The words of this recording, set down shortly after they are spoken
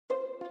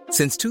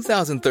Since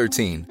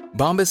 2013,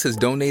 Bombas has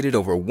donated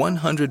over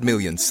 100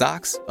 million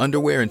socks,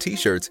 underwear, and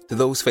T-shirts to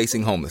those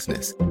facing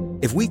homelessness.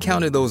 If we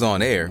counted those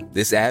on air,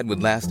 this ad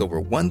would last over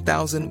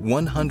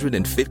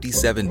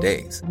 1,157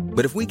 days.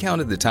 But if we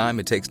counted the time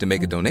it takes to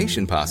make a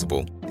donation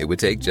possible, it would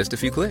take just a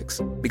few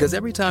clicks. Because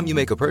every time you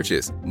make a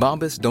purchase,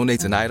 Bombas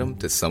donates an item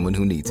to someone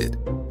who needs it.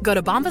 Go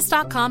to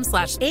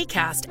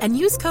bombas.com/ACAST and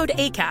use code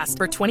ACAST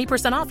for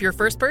 20% off your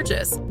first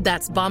purchase.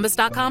 That's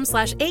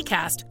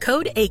bombas.com/ACAST,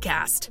 code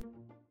ACAST.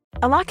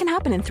 A lot can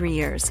happen in 3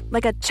 years,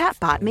 like a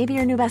chatbot may be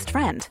your new best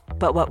friend.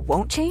 But what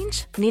won't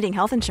change? Needing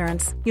health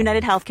insurance.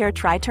 United Healthcare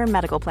Tri-Term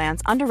Medical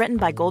Plans, underwritten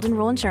by Golden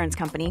Rule Insurance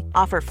Company,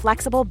 offer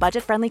flexible,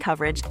 budget-friendly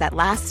coverage that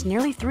lasts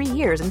nearly 3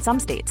 years in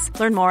some states.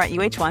 Learn more at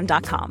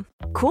uh1.com.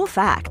 Cool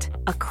fact,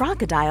 a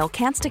crocodile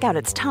can't stick out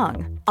its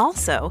tongue.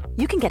 Also,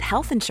 you can get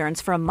health insurance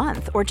for a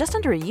month or just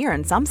under a year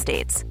in some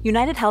states.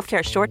 United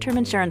Healthcare short-term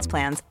insurance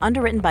plans,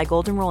 underwritten by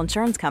Golden Rule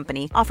Insurance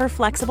Company, offer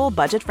flexible,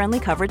 budget-friendly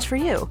coverage for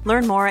you.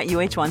 Learn more at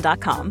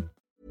uh1.com.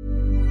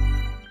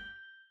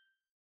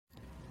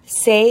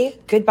 Say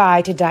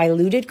goodbye to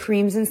diluted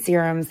creams and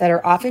serums that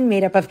are often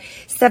made up of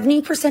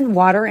 70%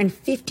 water and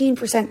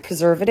 15%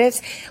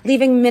 preservatives,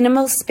 leaving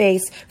minimal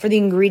space for the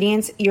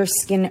ingredients your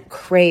skin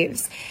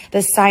craves.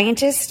 The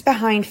scientists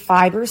behind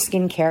fiber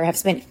skincare have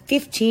spent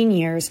 15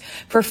 years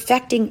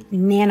perfecting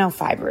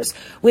nanofibers,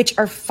 which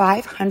are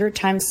 500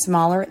 times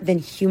smaller than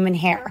human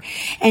hair.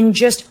 And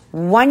just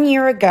 1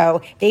 year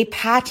ago, they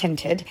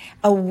patented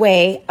a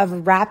way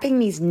of wrapping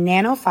these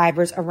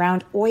nanofibers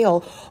around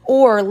oil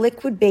or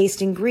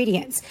liquid-based ingredients.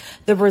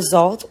 The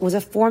result was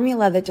a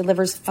formula that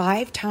delivers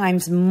 5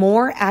 times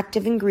more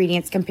active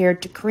ingredients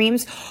compared to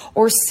creams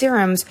or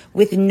serums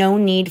with no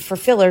need for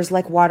fillers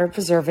like water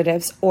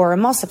preservatives or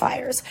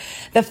emulsifiers.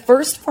 The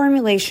first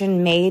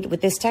formulation made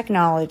with this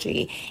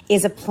technology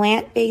is a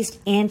plant-based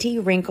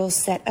anti-wrinkle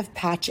set of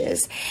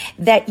patches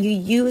that you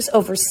use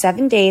over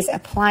 7 days,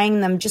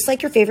 applying them just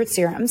like your favorite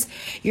serums.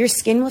 Your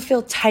skin will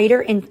feel tighter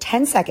in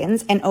 10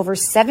 seconds, and over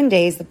 7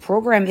 days, the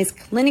program is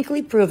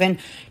clinically proven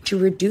to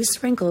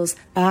reduce wrinkles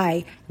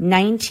by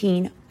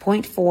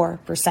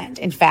 19.4%.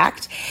 In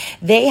fact,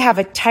 they have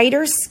a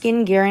tighter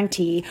skin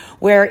guarantee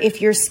where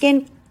if your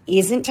skin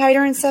isn't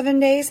tighter in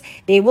 7 days,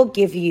 they will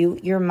give you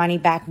your money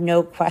back,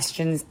 no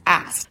questions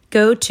asked.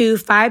 Go to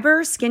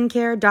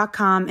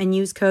fiberskincare.com and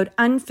use code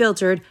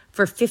UNFILTERED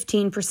for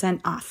 15%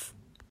 off.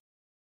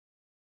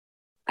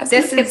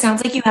 It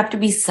sounds like you have to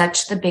be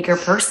such the bigger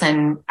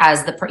person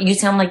as you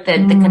sound like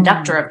the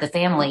conductor of the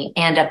family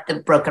and of the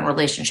broken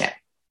relationship.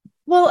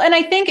 Well, and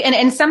I think,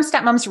 and some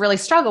stepmoms really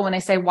struggle when they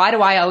say, why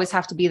do I always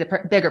have to be the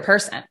bigger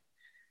person?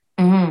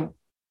 Mm-hmm.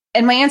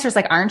 And my answer is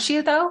like, aren't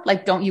you though?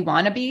 Like, don't you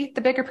want to be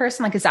the bigger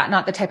person? Like, is that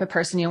not the type of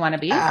person you want to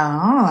be? Oh,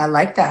 I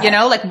like that. You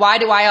know, like, why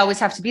do I always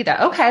have to be that?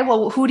 Okay,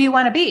 well, who do you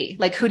want to be?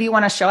 Like, who do you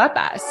want to show up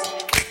as?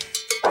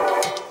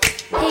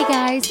 Hey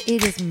guys,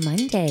 it is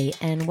Monday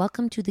and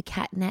welcome to the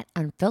CatNat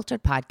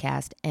Unfiltered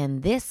podcast.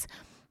 And this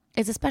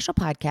is a special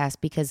podcast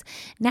because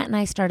Nat and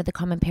I started the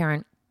Common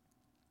Parent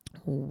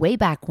way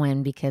back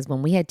when, because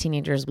when we had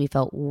teenagers, we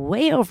felt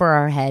way over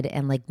our head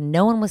and like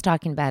no one was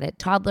talking about it.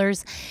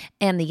 Toddlers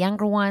and the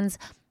younger ones,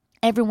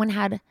 everyone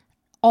had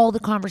all the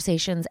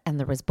conversations and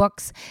there was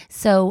books.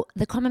 So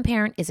the Common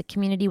Parent is a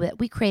community that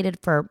we created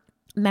for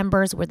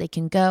members where they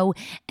can go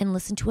and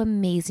listen to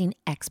amazing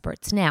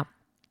experts. Now,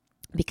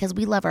 because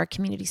we love our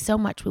community so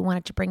much, we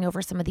wanted to bring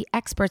over some of the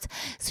experts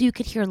so you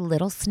could hear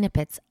little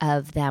snippets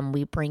of them.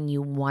 We bring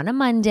you one a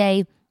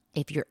Monday.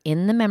 If you're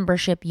in the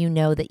membership, you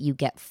know that you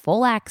get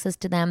full access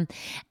to them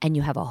and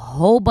you have a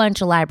whole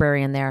bunch of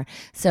library in there.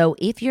 So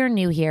if you're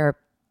new here,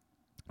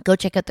 go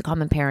check out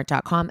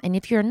thecommonparent.com. And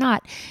if you're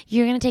not,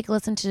 you're going to take a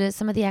listen to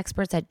some of the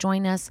experts that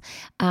join us.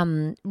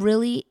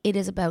 Really, it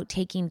is about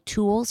taking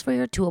tools for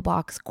your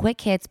toolbox,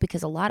 quick hits,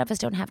 because a lot of us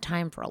don't have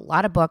time for a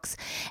lot of books.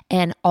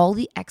 And all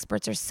the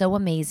experts are so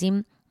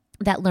amazing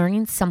that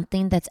learning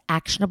something that's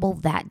actionable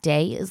that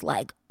day is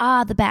like,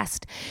 the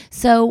best.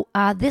 So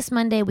this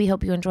Monday, we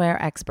hope you enjoy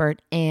our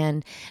expert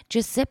and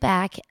just sit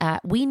back.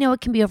 We know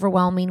it can be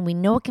overwhelming. We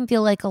know it can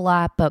feel like a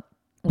lot, but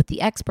with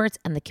the experts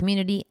and the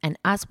community and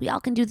us, we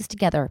all can do this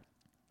together.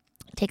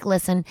 Take a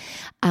listen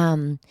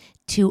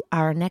to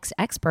our next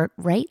expert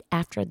right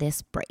after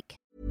this break.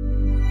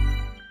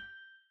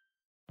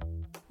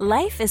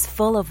 Life is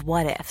full of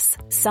what-ifs.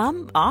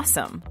 Some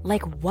awesome,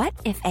 like what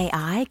if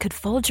AI could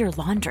fold your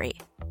laundry?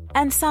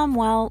 And some,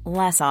 well,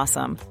 less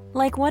awesome,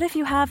 like what if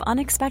you have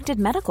unexpected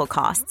medical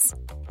costs?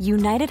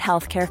 United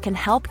Healthcare can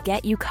help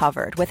get you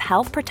covered with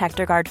Health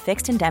Protector Guard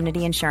fixed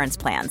indemnity insurance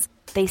plans.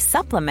 They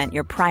supplement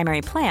your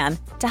primary plan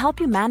to help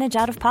you manage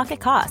out-of-pocket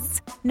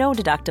costs. No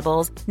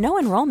deductibles, no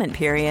enrollment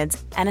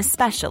periods, and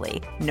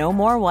especially no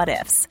more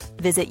what-ifs.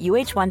 Visit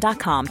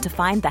uh1.com to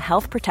find the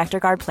Health Protector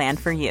Guard plan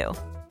for you.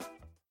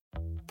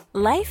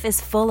 Life is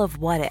full of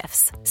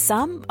what-ifs.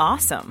 Some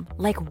awesome,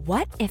 like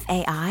what if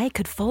AI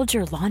could fold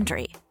your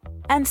laundry?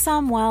 And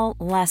some, well,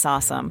 less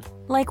awesome,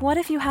 like what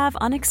if you have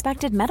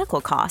unexpected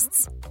medical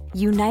costs?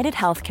 United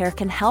Healthcare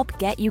can help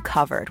get you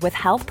covered with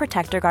Health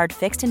Protector Guard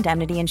fixed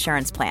indemnity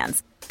insurance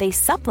plans. They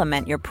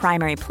supplement your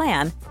primary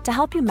plan to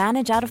help you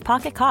manage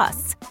out-of-pocket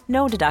costs.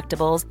 No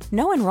deductibles,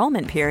 no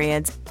enrollment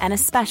periods, and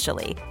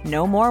especially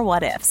no more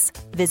what-ifs.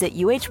 Visit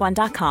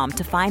uh1.com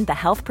to find the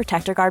Health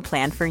Protector Guard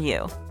plan for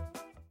you.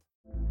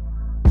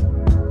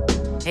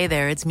 Hey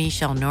there, it's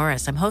Michelle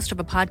Norris. I'm host of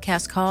a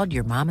podcast called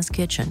Your Mama's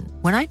Kitchen.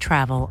 When I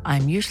travel,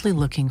 I'm usually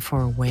looking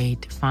for a way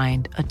to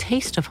find a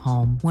taste of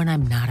home when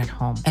I'm not at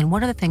home. And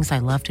one of the things I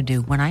love to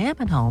do when I am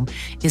at home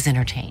is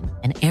entertain.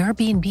 And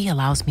Airbnb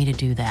allows me to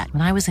do that.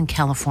 When I was in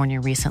California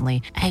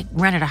recently, I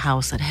rented a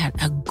house that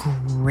had a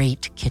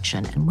great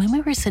kitchen. And when we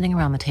were sitting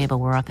around the table,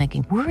 we were all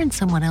thinking, we're in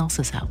someone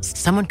else's house.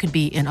 Someone could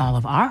be in all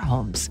of our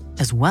homes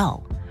as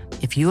well.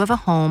 If you have a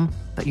home,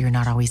 but you're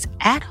not always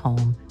at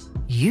home,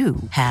 you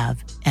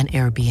have an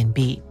Airbnb.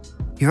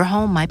 Your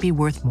home might be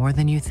worth more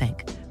than you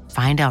think.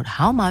 Find out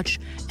how much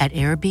at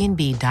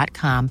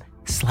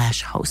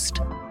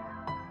airbnb.com/host.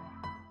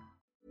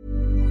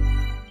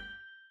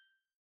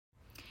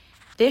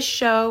 This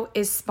show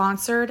is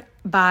sponsored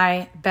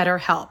by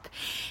BetterHelp.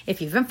 If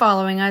you've been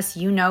following us,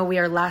 you know we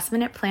are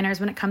last-minute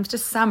planners when it comes to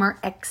summer,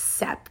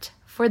 except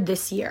for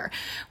this year.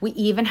 We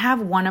even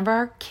have one of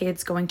our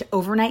kids going to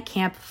overnight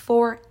camp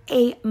for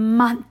a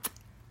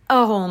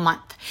whole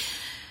month.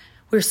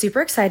 We're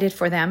super excited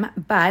for them,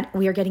 but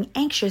we are getting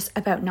anxious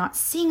about not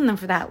seeing them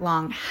for that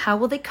long. How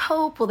will they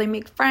cope? Will they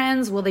make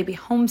friends? Will they be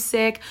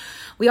homesick?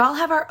 We all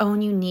have our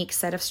own unique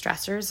set of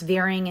stressors,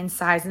 varying in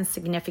size and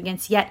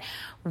significance, yet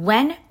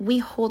when we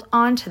hold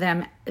on to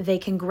them, they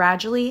can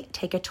gradually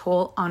take a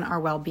toll on our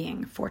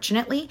well-being.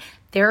 Fortunately,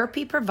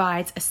 therapy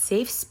provides a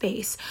safe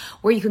space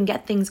where you can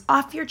get things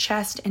off your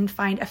chest and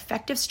find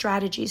effective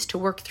strategies to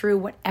work through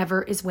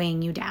whatever is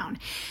weighing you down.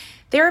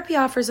 Therapy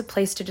offers a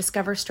place to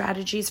discover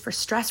strategies for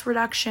stress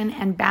reduction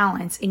and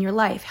balance in your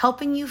life,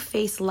 helping you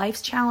face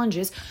life's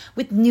challenges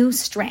with new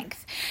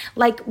strength.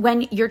 Like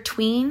when your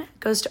tween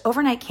goes to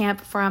overnight camp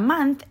for a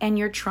month and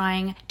you're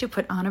trying to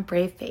put on a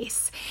brave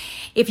face.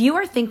 If you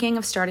are thinking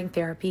of starting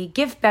therapy,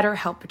 give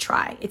BetterHelp a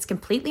try. It's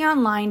completely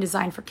online,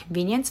 designed for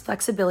convenience,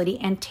 flexibility,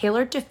 and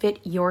tailored to fit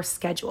your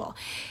schedule.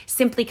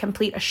 Simply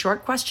complete a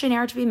short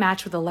questionnaire to be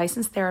matched with a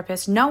licensed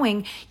therapist,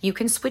 knowing you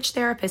can switch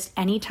therapists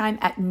anytime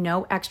at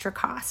no extra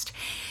cost.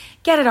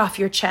 Get it off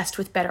your chest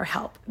with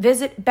BetterHelp.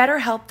 Visit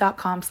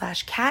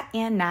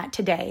betterhelp.com/catandnat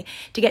today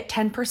to get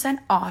 10%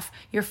 off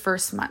your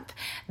first month.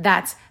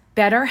 That's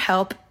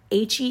BetterHelp,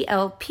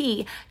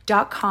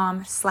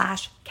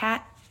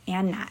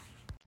 HELP.com/catandnat.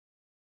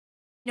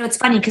 You know, it's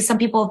funny because some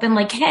people have been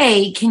like,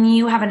 hey, can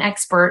you have an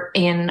expert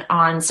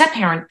on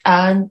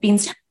being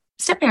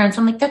step-parents?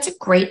 I'm like, that's a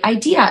great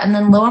idea. And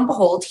then lo and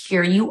behold,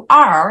 here you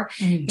are.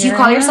 Do you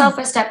call yourself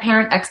a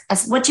step-parent?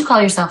 What do you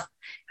call yourself?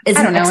 I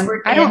don't know.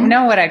 I don't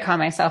know what I call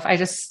myself. I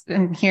just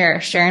am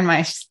here sharing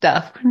my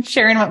stuff,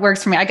 sharing what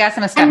works for me. I guess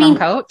I'm a stepmom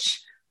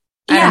coach.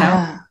 I don't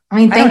know. I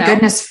mean, thank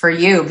goodness for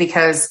you,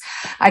 because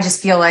I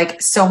just feel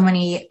like so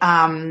many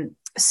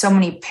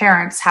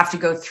parents have to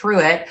go through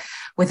it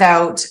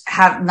without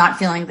not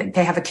feeling that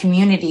they have a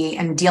community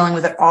and dealing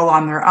with it all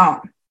on their own.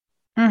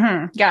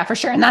 Mm-hmm. Yeah, for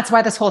sure. And that's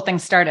why this whole thing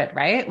started,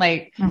 right?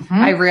 Like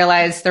I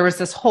realized there was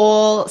this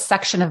whole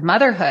section of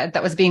motherhood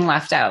that was being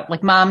left out.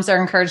 Like moms are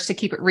encouraged to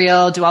keep it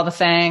real, do all the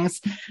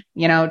things,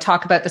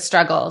 talk about the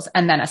struggles.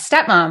 And then a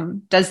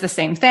stepmom does the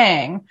same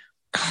thing.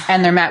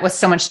 And they're met with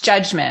so much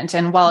judgment.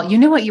 And well, you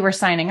knew what you were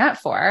signing up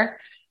for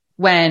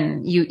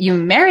when you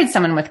married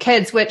someone with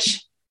kids,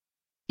 which,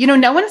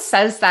 no one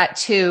says that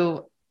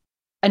to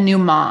a new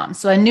mom.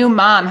 So a new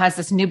mom has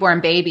this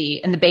newborn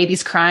baby and the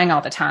baby's crying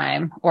all the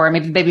time, or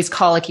maybe the baby's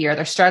colicky, or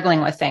they're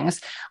struggling with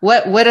things.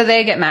 What do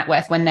they get met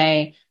with when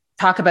they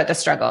talk about the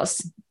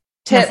struggles?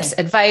 Tips,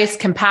 advice,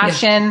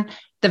 compassion. Yeah.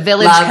 The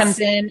village comes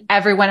in,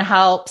 everyone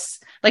helps.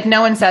 Like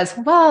no one says,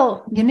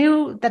 well, you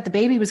knew that the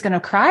baby was going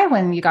to cry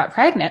when you got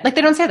pregnant. Like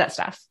they don't say that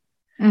stuff.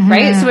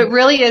 Right. So it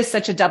really is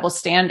such a double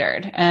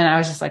standard. And I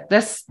was just like,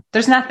 there's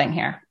nothing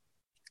here.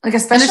 Like,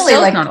 especially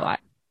like not a lot.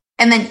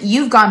 And then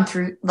you've gone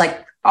through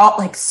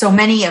so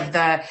many of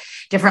the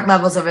different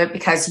levels of it,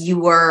 because you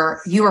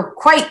were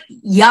quite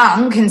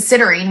young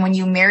considering when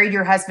you married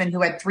your husband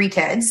who had 3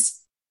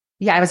 kids.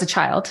 Yeah. I was a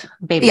child,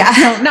 baby. Yeah.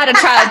 No, not a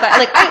child, but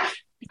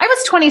I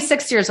was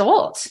 26 years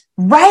old.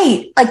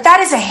 Right. Like that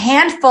is a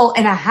handful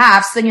and a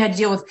half. So then you had to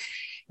deal with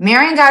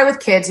marrying a guy with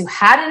kids who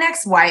had an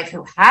ex-wife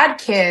who had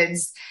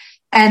kids.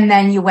 And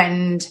then you went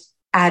and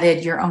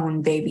added your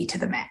own baby to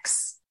the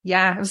mix.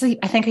 Yeah. It was, I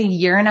think, a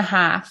year and a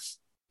half.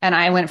 And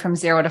I went from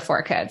 0 to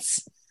 4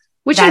 kids,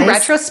 which in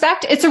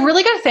retrospect, it's a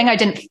really good thing I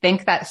didn't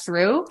think that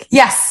through.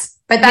 Yes.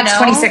 But that's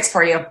 26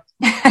 for you.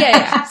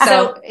 Yeah.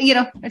 So,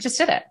 I just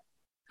did it.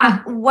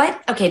 I'm going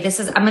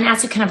to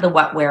ask you kind of the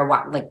what, where,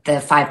 what, like the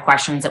 5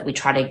 questions that we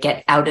try to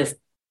get out of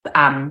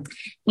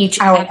each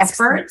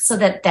expert so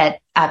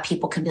that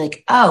people can be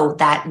like, oh,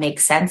 that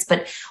makes sense.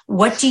 But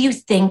what do you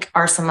think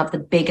are some of the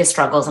biggest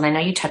struggles? And I know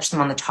you touched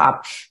them on the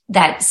top,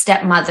 that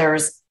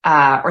stepmothers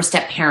or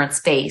step-parents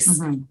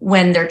face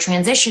when they're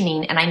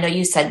transitioning. And I know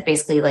you said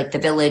basically like the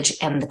village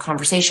and the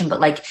conversation, but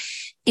like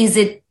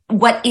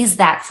what is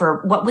that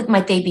for?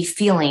 Might they be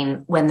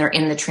feeling when they're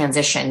in the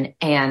transition?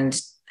 And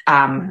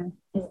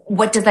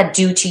what does that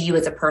do to you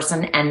as a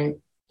person?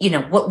 And,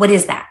 what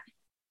is that?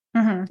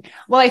 Mm-hmm.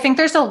 Well, I think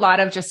there's a lot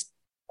of just,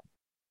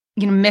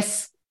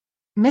 miss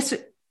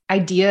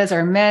ideas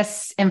or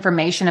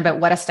misinformation about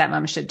what a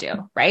stepmom should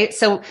do. Right.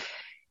 So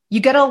you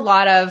get a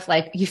lot of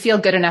you feel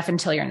good enough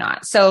until you're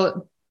not.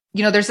 So,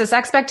 there's this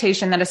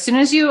expectation that as soon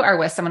as you are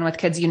with someone with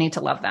kids, you need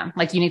to love them.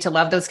 You need to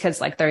love those kids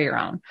like they're your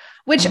own,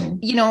 which,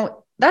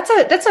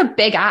 that's a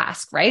big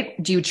ask,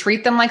 right? Do you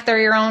treat them like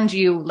they're your own? Do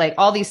you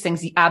all these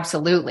things?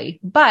 Absolutely.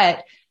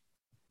 But,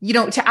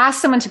 to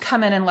ask someone to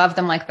come in and love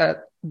them like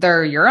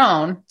they're your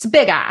own, it's a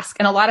big ask.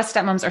 And a lot of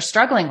stepmoms are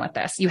struggling with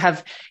this.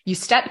 You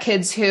step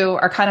kids who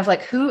are kind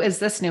of who is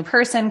this new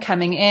person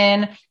coming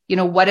in?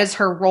 What is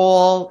her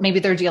role? Maybe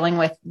they're dealing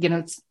with,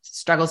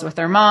 struggles with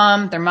their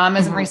mom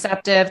isn't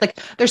receptive.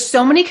 There's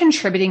so many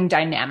contributing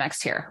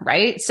dynamics here,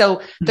 right?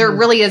 So there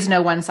really is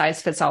no one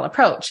size fits all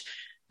approach.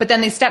 But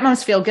then these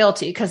stepmoms feel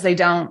guilty because they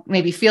don't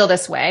maybe feel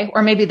this way,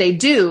 or maybe they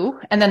do.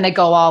 And then they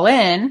go all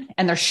in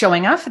and they're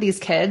showing up for these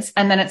kids.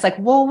 And then it's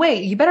well,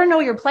 wait, you better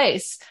know your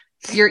place.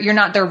 You're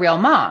not their real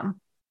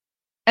mom.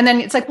 And then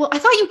it's well, I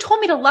thought you told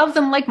me to love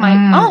them like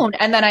my own.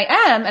 And then I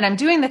am, and I'm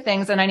doing the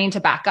things and I need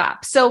to back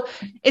up. So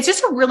it's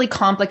just a really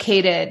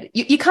complicated,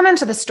 you come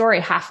into the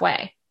story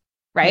halfway,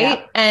 right?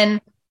 Yeah.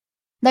 And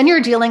then you're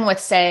dealing with,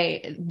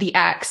 say, the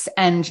ex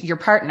and your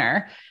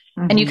partner.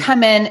 And you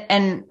come in,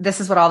 and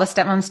this is what all the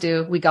stepmoms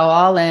do. We go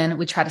all in.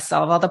 We try to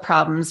solve all the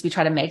problems. We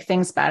try to make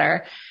things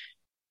better.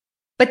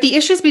 But the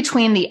issues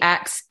between the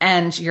ex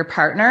and your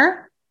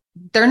partner,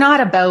 they're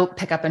not about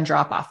pick up and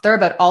drop off. They're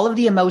about all of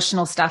the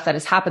emotional stuff that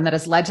has happened that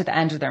has led to the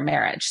end of their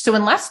marriage. So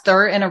unless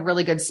they're in a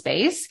really good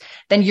space,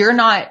 then you're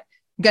not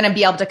going to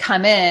be able to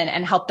come in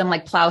and help them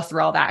plow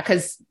through all that,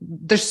 because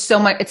there's so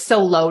much, it's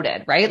so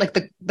loaded, right?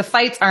 The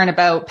fights aren't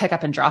about pick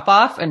up and drop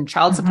off and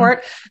child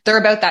support. They're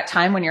about that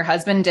time when your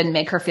husband didn't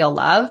make her feel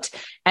loved.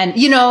 And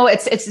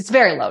it's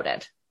very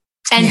loaded.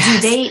 And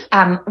do they,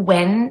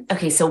 when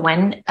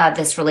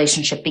this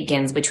relationship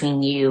begins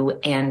between you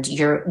and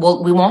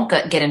we won't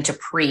get into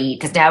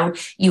because now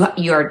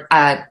you're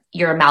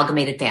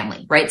amalgamated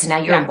family, right? So now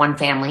you're one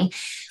family.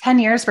 10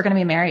 years, we're going to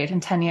be married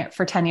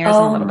for 10 years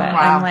and a little bit.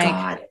 Wow, I'm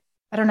God.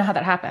 I don't know how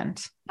that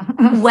happened.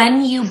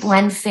 When you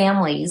blend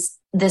families,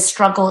 the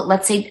struggle,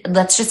 let's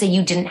just say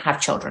you didn't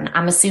have children.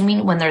 I'm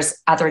assuming when there's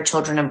other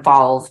children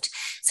involved,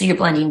 so you're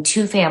blending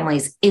two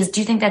families, do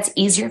you think that's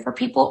easier for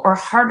people or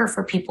harder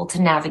for people to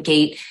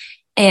navigate?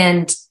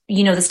 And, the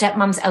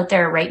stepmoms out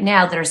there right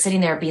now that are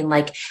sitting there being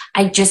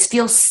I just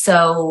feel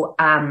so,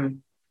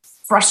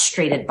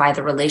 frustrated by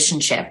the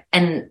relationship.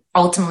 And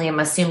ultimately,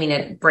 I'm assuming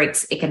it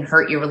can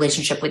hurt your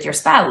relationship with your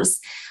spouse.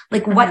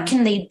 What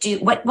can they do?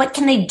 What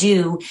can they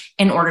do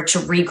in order to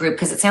regroup?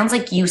 Because it sounds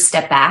like you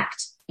stepped back.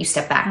 Does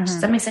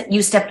that make sense?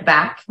 You stepped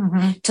back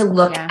to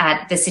look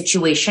at the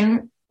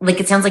situation.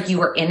 It sounds like you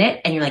were in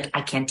it and you're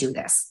I can't do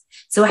this.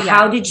 So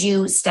how did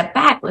you step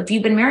back? If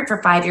you've been married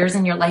for 5 years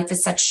and your life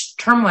is such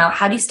turmoil,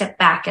 how do you step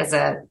back as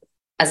a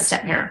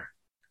step parent?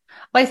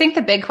 Well, I think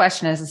the big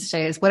question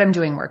is what I'm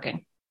doing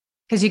working.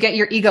 Because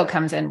your ego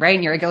comes in, right?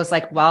 And your ego is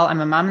well,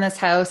 I'm a mom in this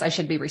house. I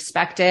should be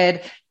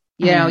respected.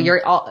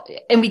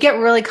 And we get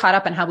really caught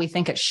up in how we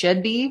think it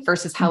should be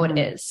versus how it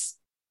is.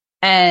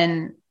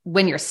 And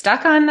when you're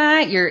stuck on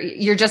that,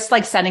 you're just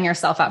setting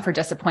yourself up for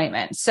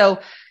disappointment. So,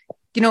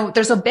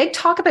 there's a big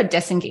talk about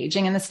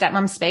disengaging in the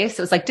stepmom space.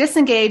 So it's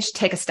disengage,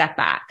 take a step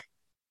back.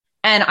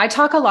 And I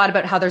talk a lot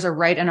about how there's a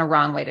right and a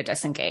wrong way to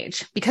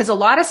disengage, because a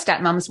lot of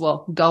stepmoms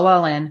will go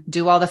all in,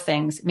 do all the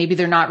things. Maybe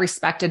they're not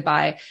respected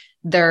by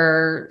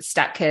their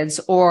stepkids,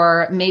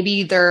 or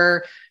maybe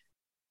their,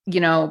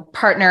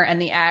 partner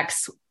and the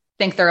ex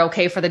think they're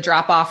okay for the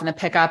drop off and the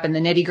pickup and the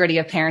nitty gritty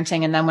of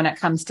parenting. And then when it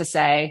comes to,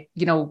 say,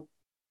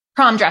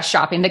 prom dress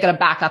shopping, they got to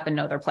back up and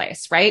know their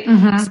place. Right. So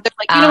they're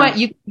you know what,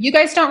 you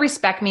guys don't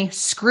respect me.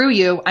 Screw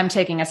you. I'm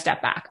taking a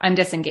step back. I'm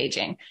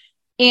disengaging.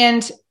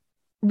 And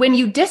when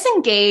you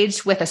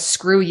disengage with a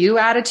screw you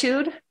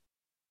attitude,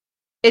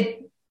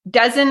 it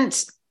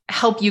doesn't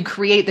help you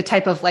create the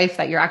type of life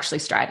that you're actually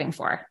striving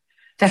for.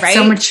 That's right?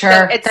 So mature.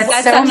 So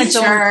that's so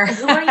mature.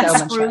 Who are you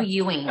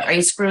screw-youing? Are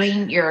you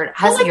screwing your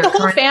husband? Your the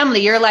whole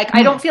family. You're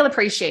I don't feel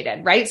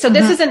appreciated, right? So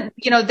this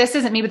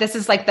isn't me, but this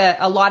is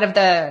a lot of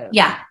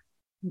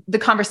the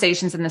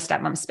conversations in the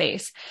stepmom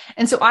space.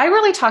 And so I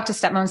really talk to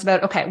stepmoms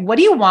about, okay, what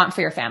do you want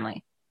for your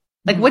family?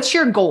 What's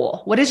your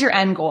goal? What is your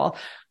end goal?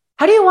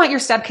 How do you want your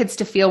stepkids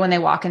to feel when they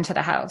walk into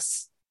the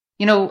house?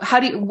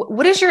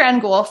 What is your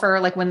end goal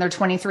for when they're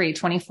 23,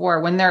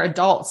 24, when they're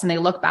adults and they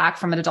look back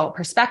from an adult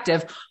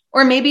perspective?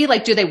 Or maybe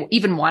do they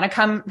even want to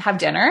come have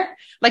dinner?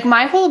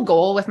 My whole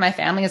goal with my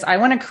family is I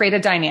want to create a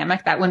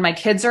dynamic that when my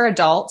kids are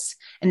adults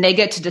and they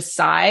get to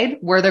decide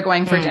where they're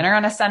going for dinner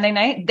on a Sunday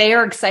night, they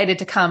are excited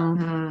to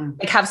come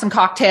have some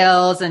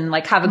cocktails and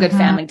have a good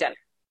family dinner.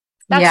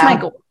 That's my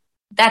goal.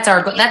 That's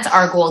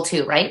our goal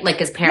too, right?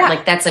 As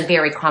parents, that's a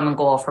very common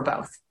goal for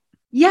both.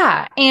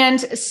 Yeah. And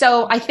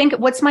so I think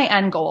what's my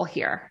end goal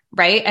here?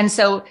 Right. And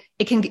so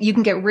you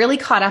can get really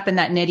caught up in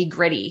that nitty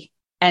gritty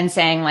and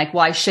saying like,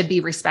 well, I should be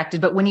respected.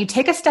 But when you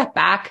take a step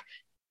back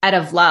out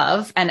of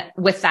love and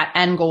with that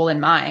end goal in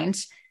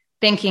mind,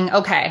 thinking,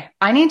 okay,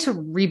 I need to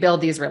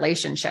rebuild these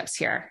relationships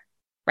here.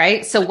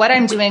 Right. So what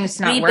I'm doing is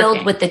not rebuild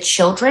working. With the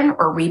children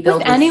or rebuild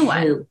with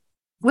anyone. you?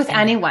 With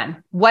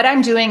anyone. What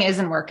I'm doing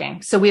isn't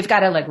working. So we've got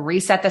to like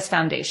reset this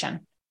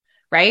foundation.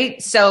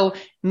 Right. So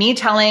me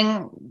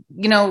telling,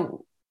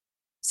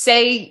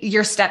 say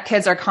your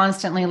stepkids are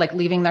constantly like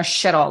leaving their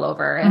shit all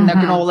over and their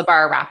granola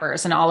bar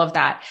wrappers and all of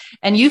that.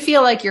 And you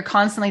feel like you're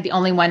constantly the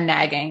only one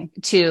nagging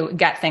to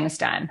get things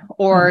done.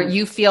 Or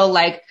you feel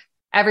like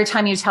every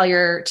time you tell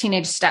your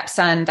teenage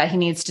stepson that he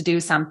needs to do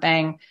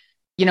something,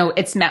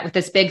 it's met with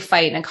this big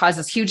fight and it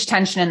causes huge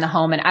tension in the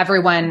home and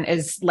everyone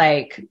is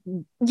like,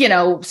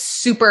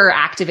 super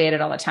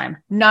activated all the time.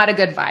 Not a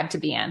good vibe to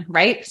be in.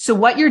 Right. So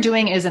what you're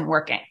doing isn't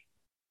working.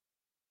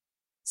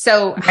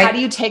 So how do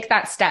you take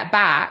that step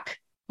back?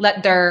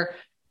 Let their,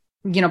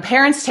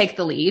 parents take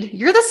the lead.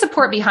 You're the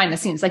support behind the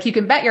scenes. Like you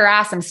can bet your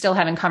ass I'm still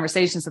having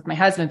conversations with my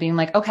husband being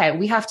like, okay,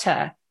 we have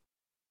to,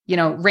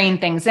 rein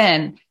things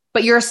in,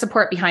 but you're a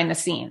support behind the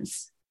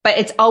scenes. But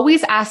it's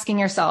always asking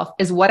yourself,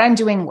 is what I'm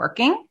doing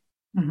working?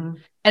 And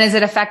is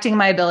it affecting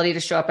my ability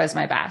to show up as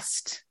my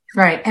best?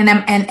 Right.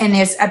 And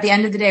is at the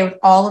end of the day with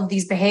all of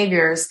these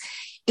behaviors,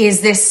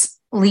 is this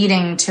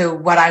leading to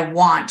what I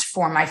want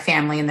for my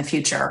family in the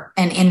future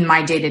and in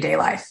my day-to-day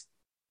life?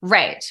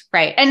 Right.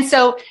 Right. And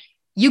so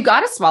you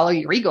got to swallow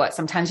your ego at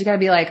sometimes. You got to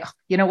be like,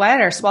 you know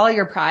what? Or swallow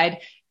your pride.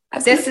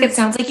 It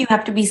sounds like you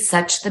have to be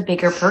such the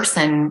bigger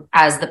person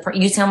as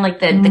you sound like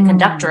the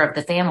conductor of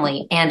the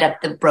family and of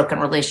the broken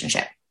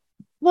relationship.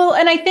 Well,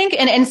 and I think,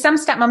 and some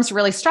stepmoms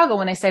really struggle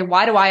when they say,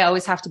 why do I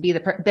always have to be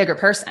the bigger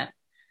person?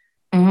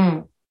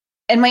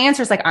 And my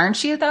answer is like,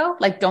 aren't you though?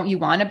 Like, don't you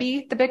want to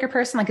be the bigger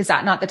person? Like, is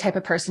that not the type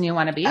of person you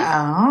want to be? Oh,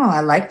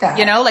 I like that.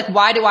 Like,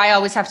 why do I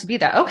always have to be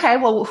that? Okay,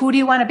 well, who do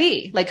you want to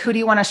be? Like, who do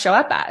you want to show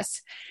up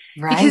as?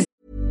 Right.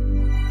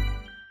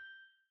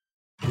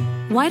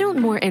 Why don't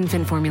more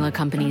infant formula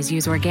companies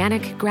use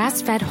organic,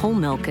 grass-fed whole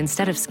milk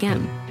instead of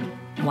skim?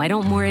 Why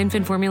don't more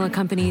infant formula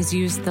companies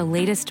use the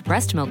latest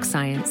breast milk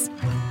science?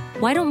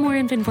 Why don't more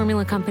infant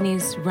formula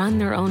companies run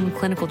their own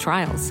clinical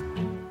trials?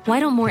 Why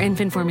don't more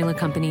infant formula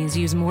companies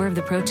use more of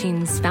the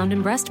proteins found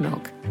in breast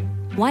milk?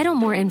 Why don't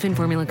more infant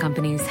formula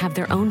companies have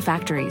their own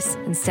factories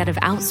instead of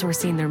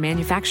outsourcing their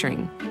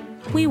manufacturing?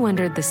 We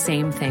wondered the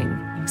same thing.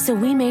 So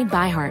we made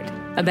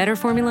ByHeart, a better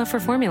formula for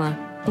formula.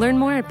 Learn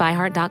more at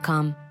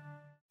byheart.com.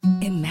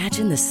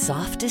 Imagine the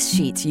softest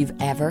sheets you've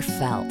ever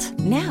felt.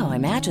 Now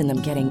imagine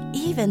them getting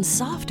even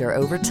softer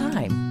over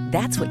time.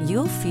 That's what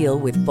you'll feel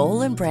with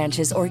Boll &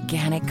 Branch's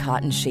organic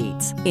cotton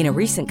sheets. In a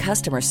recent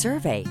customer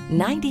survey,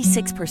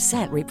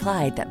 96%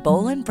 replied that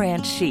Boll &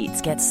 Branch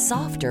sheets get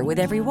softer with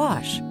every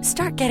wash.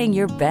 Start getting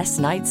your best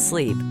night's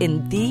sleep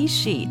in these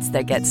sheets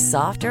that get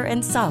softer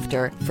and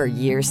softer for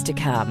years to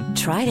come.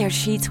 Try their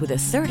sheets with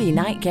a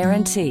 30-night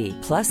guarantee.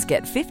 Plus,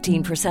 get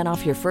 15%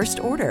 off your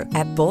first order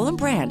at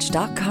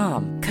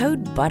bollandbranch.com.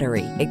 Code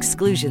BUTTERY.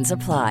 Exclusions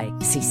apply.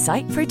 See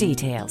site for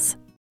details.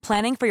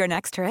 Planning for your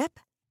next trip?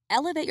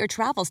 Elevate your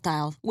travel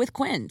style with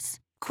Quince.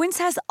 Quince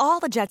has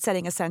all the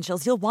jet-setting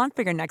essentials you'll want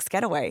for your next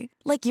getaway,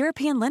 like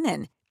European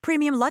linen,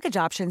 premium luggage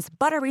options,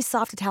 buttery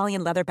soft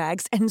Italian leather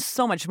bags, and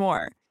so much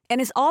more.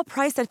 And is all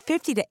priced at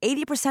 50 to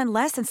 80%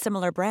 less than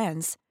similar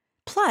brands.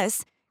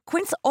 Plus,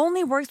 Quince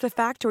only works with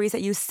factories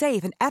that use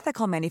safe and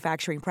ethical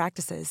manufacturing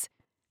practices.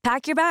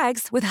 Pack your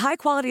bags with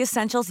high-quality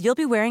essentials you'll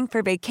be wearing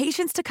for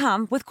vacations to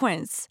come with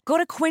Quince. Go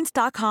to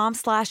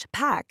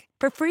quince.com/pack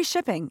for free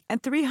shipping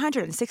and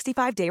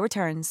 365-day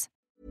returns.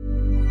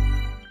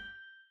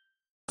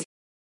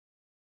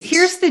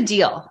 Here's the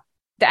deal.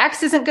 The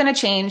ex isn't going to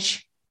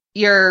change.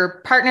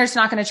 Your partner's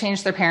not going to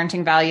change their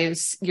parenting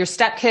values. Your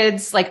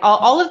stepkids, like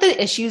all of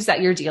the issues that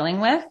you're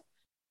dealing with,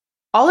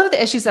 all of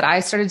the issues that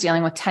I started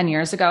dealing with 10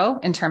 years ago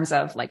in terms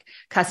of like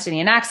custody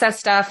and access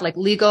stuff, like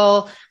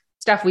legal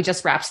stuff, we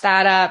just wrapped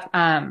that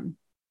up.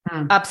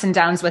 Ups and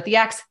downs with the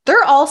ex,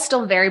 they're all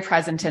still very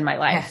present in my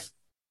life.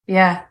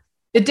 Yeah.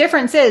 The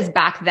difference is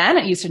back then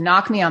it used to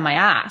knock me on my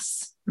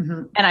ass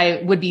and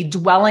I would be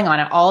dwelling on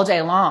it all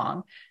day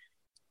long.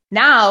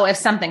 Now, if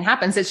something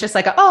happens, it's just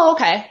like, oh,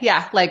 okay.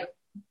 Yeah. Like,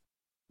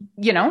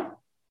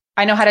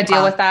 I know how to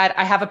deal with that.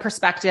 I have a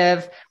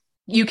perspective.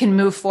 You can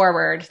move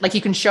forward. Like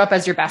you can show up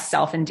as your best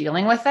self in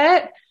dealing with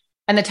it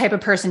and the type of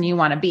person you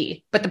want to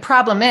be. But the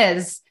problem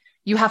is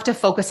you have to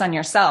focus on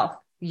yourself.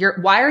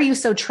 Why are you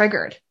so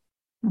triggered?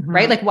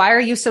 Right? Like, why are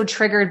you so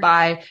triggered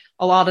by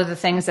a lot of the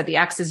things that the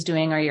ex is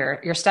doing or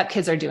your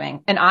stepkids are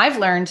doing? And I've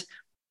learned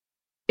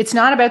it's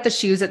not about the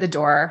shoes at the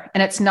door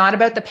and it's not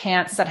about the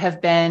pants that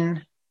have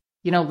been,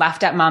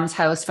 left at mom's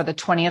house for the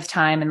 20th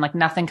time and like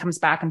nothing comes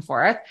back and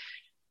forth.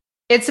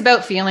 It's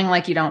about feeling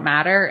like you don't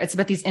matter. It's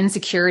about these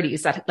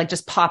insecurities that like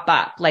just pop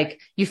up. Like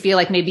you feel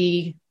like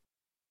maybe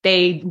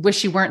they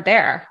wish you weren't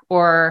there,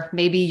 or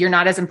maybe you're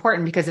not as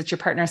important because it's your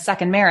partner's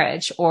second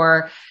marriage,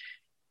 or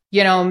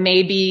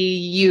maybe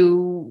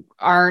you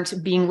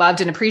aren't being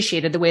loved and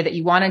appreciated the way that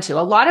you wanted to.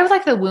 A lot of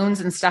like the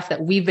wounds and stuff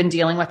that we've been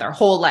dealing with our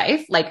whole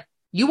life, like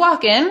you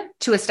walk in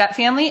to a step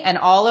family and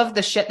all of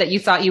the shit that you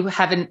thought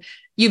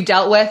you've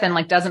dealt with and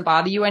like doesn't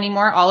bother you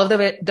anymore, all of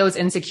those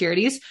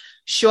insecurities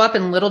show up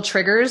in little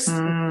triggers,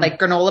 like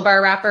granola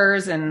bar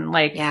wrappers and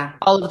like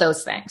all of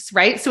those things.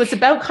 Right. So it's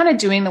about kind of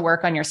doing the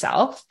work on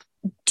yourself.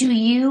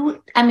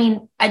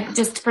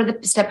 Just for the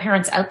step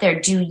parents out there,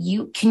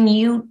 can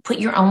you put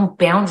your own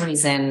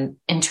boundaries in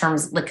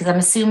terms, like, cause I'm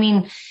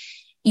assuming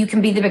you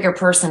can be the bigger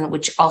person,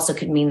 which also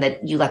could mean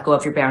that you let go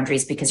of your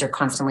boundaries because you're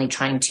constantly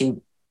trying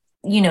to,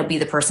 be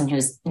the person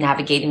who's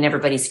navigating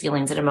everybody's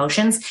feelings and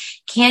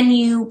emotions. Can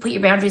you put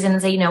your boundaries in and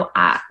say,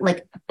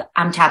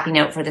 I'm tapping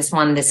out for this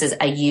one. This is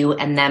a you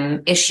and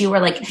them issue,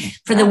 or like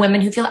for the women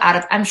who feel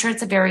I'm sure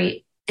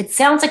it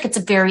sounds like it's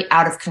a very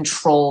out of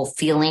control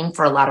feeling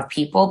for a lot of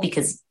people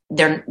because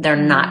they're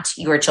not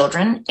your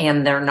children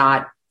and they're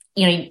not,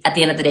 at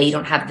the end of the day, you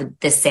don't have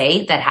the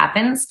say that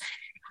happens.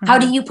 How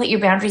do you put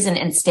your boundaries in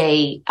and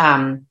stay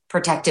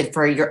protected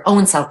for your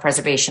own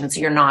self-preservation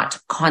so you're not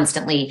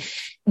constantly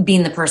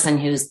being the person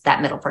who's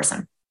that middle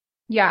person?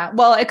 Yeah.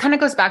 Well, it kind of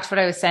goes back to what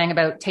I was saying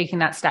about taking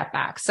that step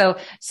back. So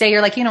say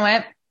you're like, you know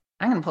what,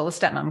 I'm going to pull a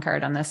stepmom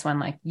card on this one.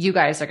 Like, you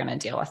guys are going to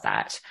deal with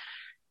that.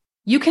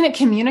 You can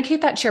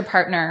communicate that to your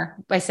partner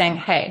by saying,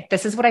 hey,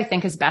 this is what I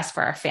think is best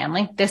for our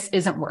family. This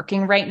isn't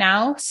working right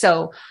now.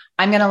 So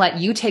I'm going to let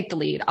you take the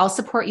lead. I'll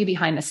support you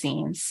behind the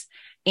scenes.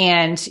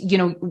 And,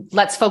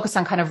 let's focus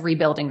on kind of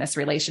rebuilding this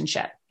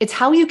relationship. It's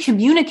how you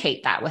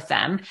communicate that with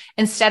them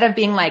instead of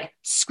being like,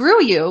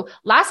 screw you.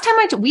 Last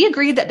time we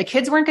agreed that the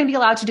kids weren't going to be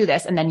allowed to do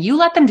this. And then you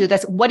let them do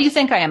this. What do you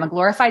think I am, a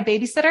glorified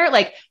babysitter?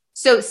 Like,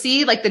 so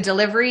see, like the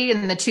delivery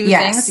and the two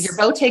things, you're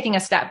both taking a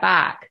step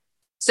back.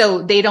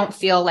 So they don't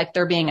feel like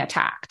they're being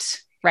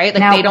attacked, right? Like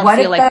now, they don't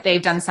feel like they've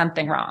done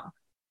something wrong.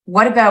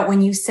 What about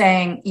when you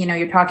saying,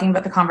 you're talking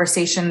about the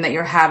conversation that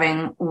you're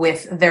having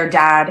with their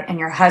dad and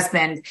your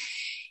husband?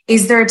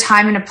 Is there a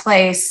time and a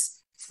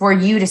place for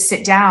you to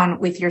sit down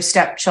with your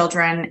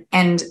stepchildren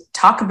and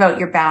talk about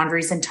your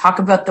boundaries and talk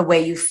about the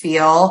way you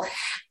feel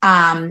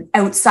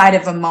outside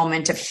of a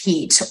moment of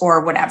heat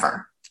or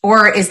whatever?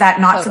 Or is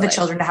that not for the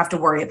children to have to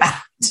worry about?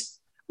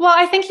 Well,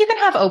 I think you can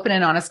have open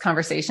and honest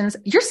conversations.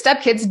 Your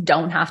stepkids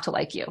don't have to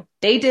like you.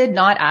 They did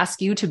not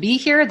ask you to be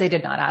here. They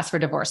did not ask for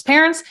divorced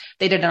parents.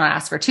 They did not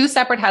ask for 2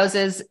 separate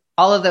houses,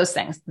 all of those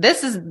things.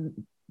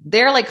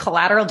 They're like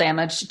collateral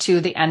damage to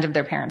the end of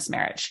their parents'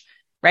 marriage.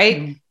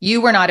 Right?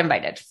 You were not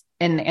invited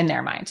in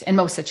their mind in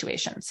most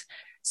situations.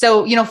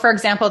 So, for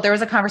example, there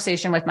was a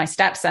conversation with my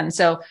stepson.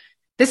 So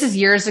this is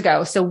years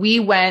ago. So we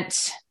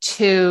went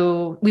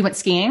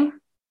skiing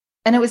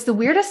and it was the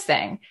weirdest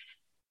thing.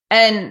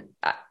 And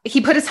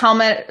he had his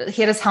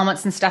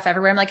helmets and stuff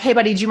everywhere. I'm like, hey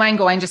buddy, do you mind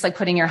going, just like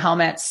putting your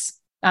helmets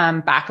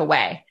back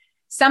away?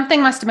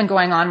 Something must've been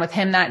going on with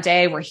him that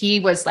day where he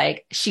was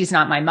like, she's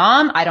not my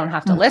mom. I don't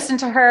have to listen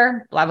to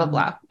her, blah, blah,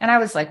 blah. And I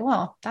was like,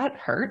 well, that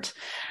hurt.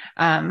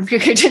 I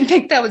didn't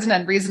think that was an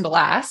unreasonable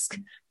ask.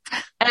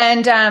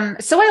 And,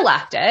 so I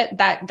left it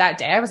that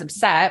day. I was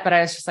upset, but I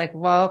was just like,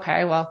 well,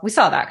 okay, well, we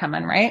saw that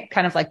coming, right?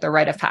 Kind of like the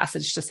rite of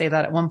passage to say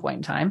that at one point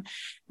in time.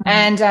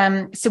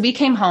 And, so we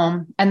came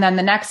home and then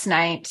the next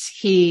night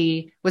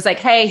he was like,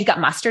 hey, he got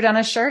mustard on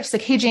his shirt. He's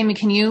like, hey, Jamie,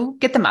 can you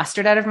get the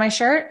mustard out of my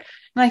shirt?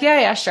 I'm like,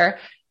 yeah, sure.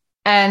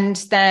 And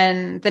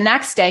then the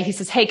next day he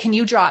says, hey, can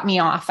you drop me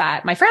off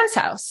at my friend's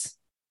house?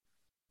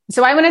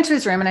 So I went into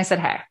his room and I said,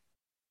 hey,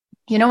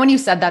 when you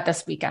said that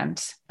this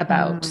weekend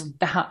about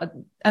and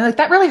like,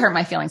 that really hurt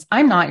my feelings.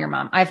 I'm not your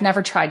mom. I've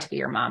never tried to be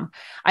your mom.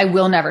 I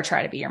will never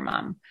try to be your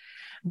mom,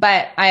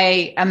 but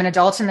I am an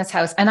adult in this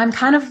house and I'm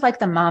kind of like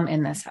the mom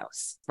in this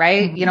house,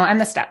 right? I'm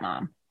the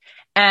stepmom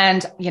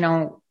and,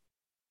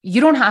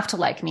 you don't have to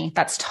like me.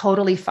 That's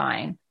totally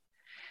fine,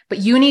 but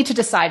you need to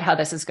decide how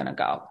this is going to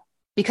go,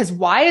 because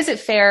why is it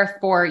fair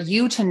for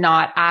you to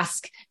not have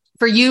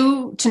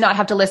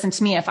to listen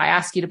to me if I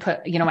ask you to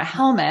put, a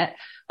helmet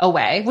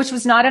away, which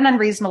was not an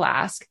unreasonable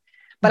ask,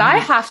 but I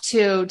have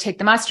to take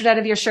the mustard out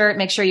of your shirt,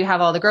 make sure you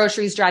have all the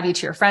groceries, drive you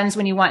to your friends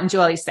when you want, and do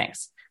all these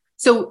things.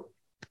 So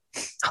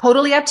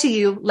totally up to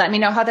you. Let me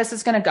know how this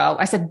is going to go.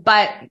 I said,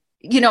 but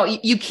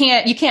you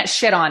can't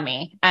shit on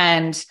me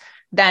and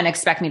then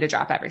expect me to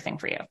drop everything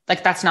for you.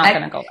 Like, that's not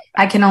going to go like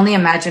that. I can only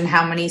imagine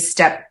how many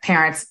step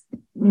parents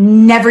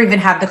never even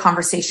have the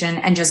conveation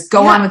and just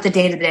go on with the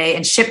day to day,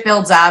 and shit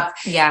builds up.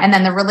 Yeah. And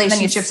then the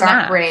relationships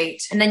aren't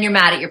great. And then you're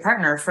mad at your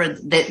partner for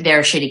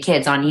their shitty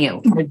kids on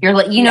you. You're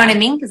like, you know what I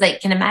mean? Cause I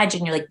can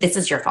imagine you're like, this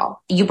is your fault.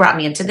 You brought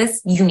me into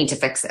this. You need to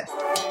fix it.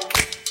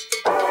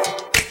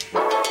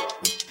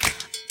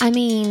 I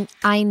mean,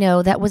 I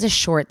know that was a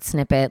short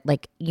snippet,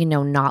 like,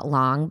 not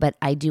long, but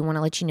I do want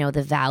to let you know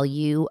the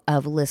value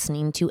of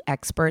listening to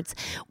experts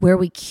where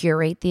we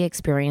curate the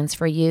experience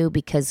for you,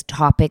 because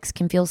topics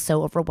can feel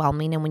so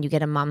overwhelming. And when you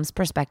get a mom's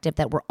perspective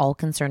that we're all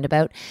concerned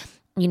about,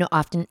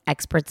 often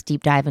experts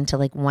deep dive into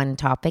like one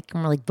topic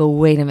and we're like, but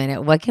wait a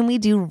minute, what can we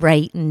do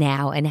right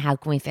now? And how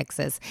can we fix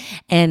this?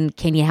 And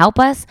can you help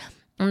us?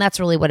 And that's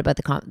really what about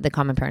the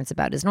Common Parent's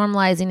about, is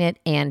normalizing it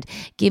and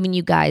giving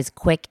you guys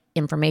quick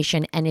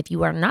information. And if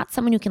you are not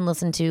someone who can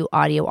listen to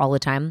audio all the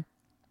time,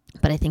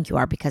 but I think you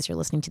are because you're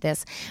listening to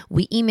this,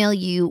 we email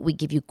you, we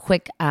give you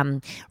quick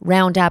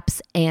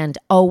roundups and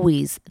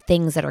always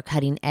things that are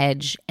cutting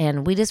edge.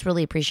 And we just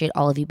really appreciate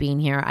all of you being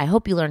here. I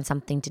hope you learned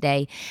something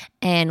today,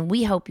 and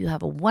we hope you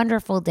have a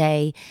wonderful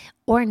day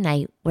or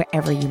night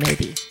wherever you may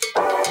be.